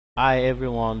Hi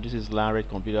everyone, this is Larry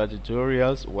Computer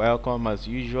Tutorials. Welcome as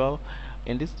usual.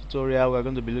 In this tutorial we're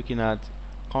going to be looking at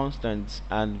constants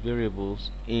and variables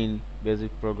in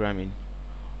basic programming.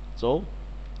 So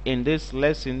in this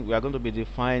lesson we are going to be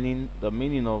defining the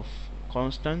meaning of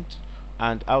constant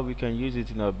and how we can use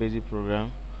it in our basic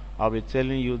program. I'll be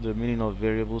telling you the meaning of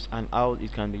variables and how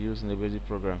it can be used in the basic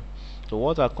program. So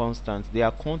what are constants? They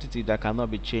are quantities that cannot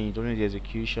be changed during the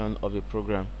execution of a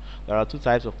program. There are two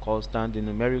types of constant, the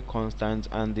numeric constant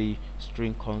and the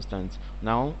string constant.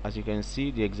 Now as you can see,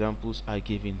 the examples are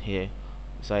given here.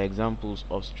 These are examples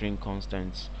of string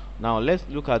constants. Now let's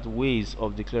look at ways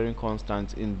of declaring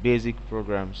constants in basic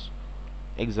programs.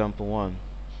 Example 1.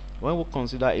 When we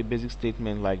consider a basic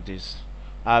statement like this,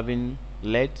 having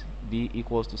let b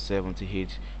equals to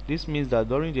 78, this means that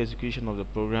during the execution of the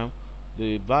program,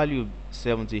 the value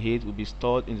 78 will be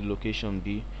stored in the location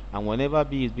b, and whenever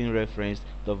b is being referenced,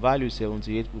 the value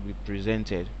 78 will be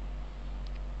presented.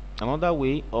 Another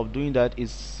way of doing that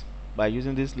is by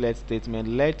using this let statement,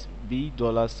 let b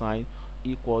 $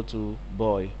 equal to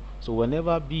boy. So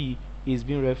whenever b is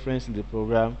being referenced in the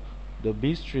program, the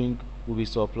b string will be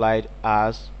supplied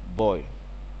as boy.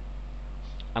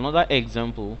 Another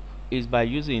example is by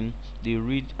using the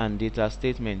read and data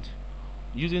statement.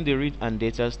 Using the read and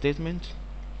data statement,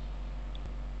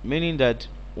 meaning that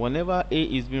whenever a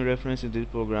is being referenced in the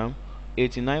program,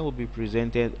 89 will be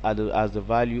presented as the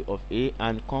value of a,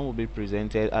 and con will be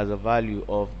presented as a value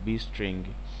of b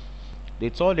string. The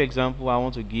third example I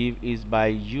want to give is by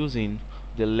using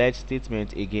the let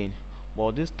statement again,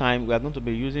 but this time we are going to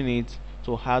be using it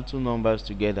to add two numbers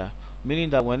together,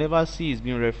 meaning that whenever c is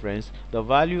being referenced, the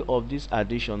value of this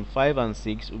addition 5 and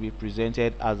 6 will be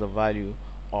presented as the value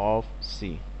of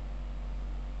c.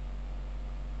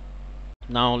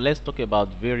 Now let's talk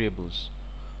about variables.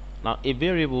 Now a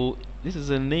variable, this is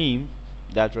a name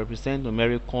that represents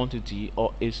numeric quantity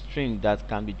or a string that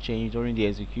can be changed during the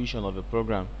execution of a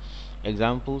program.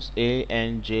 Examples: a,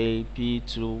 n, j,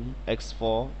 p2,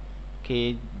 x4,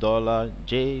 k, $,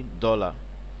 j$.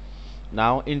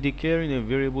 Now in declaring a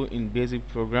variable in basic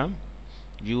program,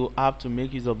 you have to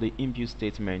make use of the input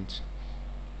statement.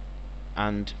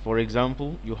 And for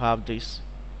example, you have this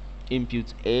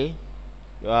input a,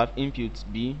 you have input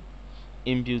b,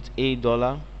 input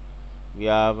 $, we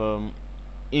have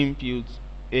input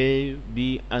a,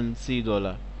 b, and c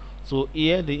 $. So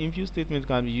here the input statement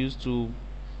can be used to,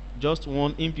 just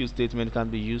one input statement can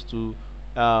be used to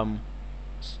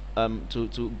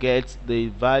get the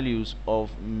values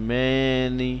of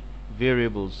many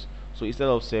variables. So instead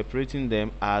of separating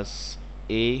them as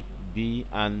a, b,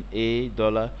 and a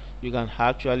 $, you can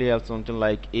actually have something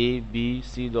like a, b,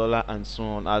 c $, and so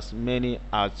on, as many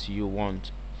as you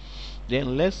want.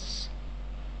 Then let's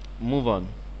move on.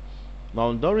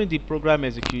 Now during the program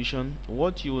execution,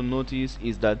 what you will notice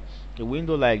is that a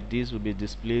window like this will be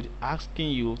displayed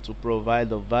asking you to provide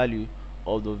the value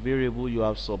of the variable you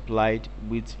have supplied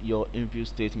with your input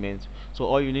statement. So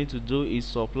all you need to do is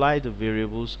supply the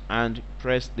variables and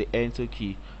press the enter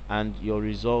key, and your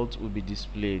result will be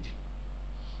displayed.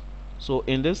 So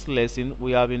in this lesson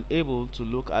we have been able to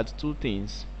look at two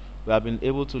things. We have been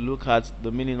able to look at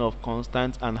the meaning of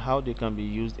constants and how they can be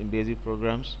used in basic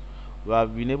programs. We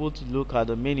have been able to look at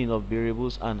the meaning of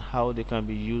variables and how they can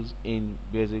be used in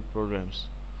basic programs.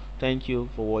 Thank you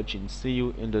for watching. See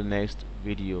you in the next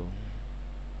video.